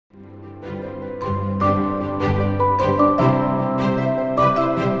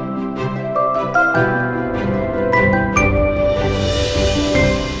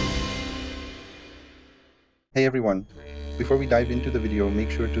everyone. Before we dive into the video, make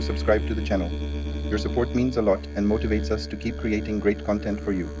sure to subscribe to the channel. Your support means a lot and motivates us to keep creating great content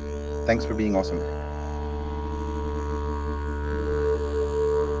for you. Thanks for being awesome.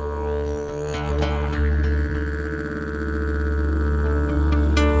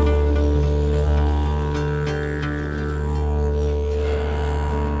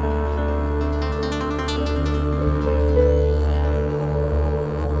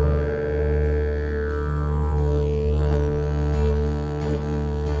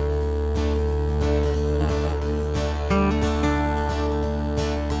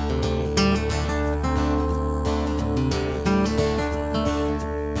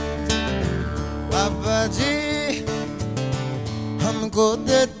 जी हमको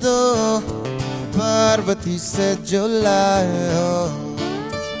दे दो पार्वती से जो लाए हो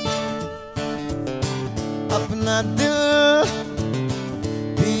अपना दिल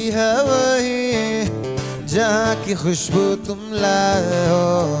भी है वही जहाँ की खुशबू तुम लाए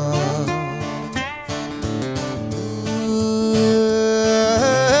हो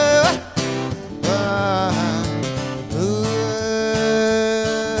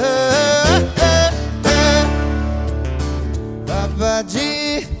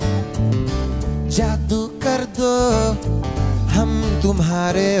जी जादू कर दो हम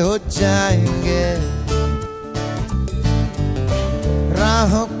तुम्हारे हो जाएंगे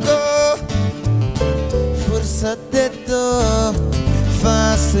राहों को फुर्सत दे दो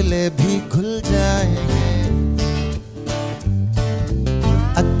फासले भी खुल जाएंगे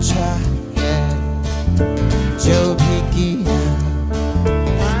अच्छा है जो भी किया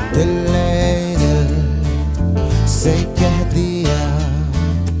दिल ने दिल से कह दिया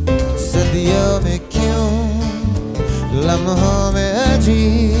सदियों में क्यों लम्हों में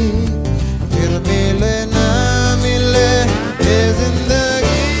अजीब फिर मिले ना मिले ये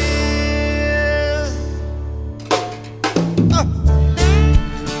जिंदगी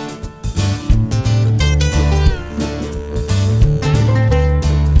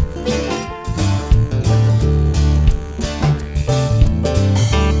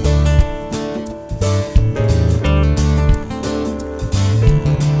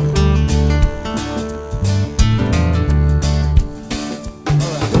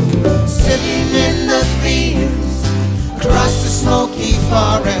smoky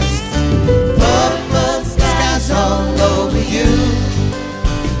forest, purple skies all over you,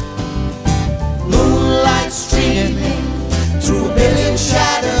 moonlight streaming through a billion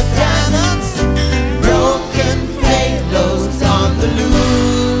shattered diamonds, broken halos on the loose.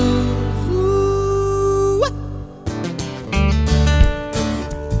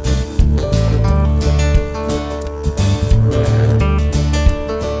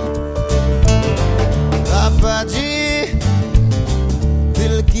 Papa Ji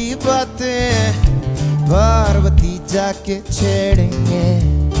की बातें पार्वती जाके छेड़ेंगे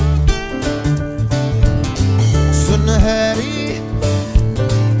सुनहरी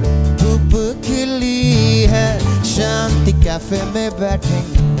धूप खिली है शांति कैफे में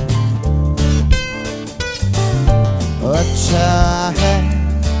बैठेंगे अच्छा है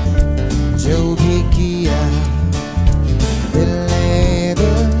जो भी किया दिल ने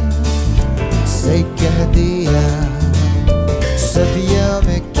दिल से कह दिया सदियों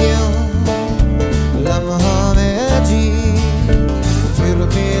में क्यों लम्हों में अजीब फिर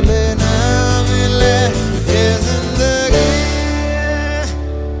मिले ना मिले ये जिंदगी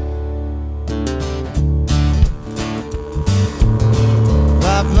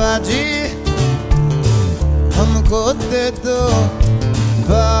पापा जी हमको दे दो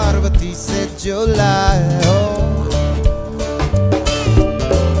पार्वती से जो लाए हो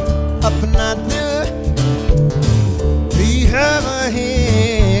अपना दिल है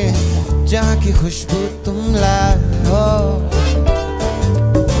वही जहाँ की खुशबू तुम लाए हो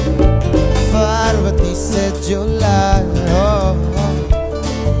पार्वती से जो लाए हो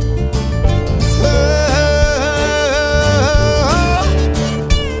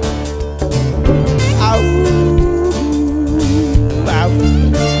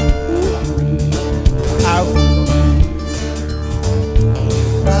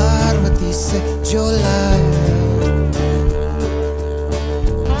पार्वती से जो लाए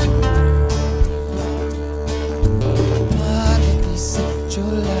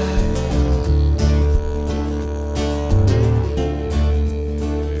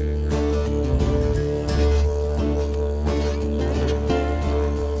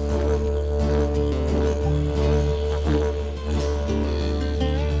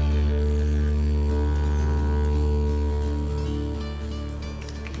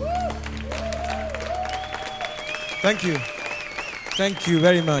Thank you. Thank you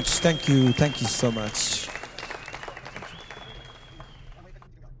very much. Thank you. Thank you so much.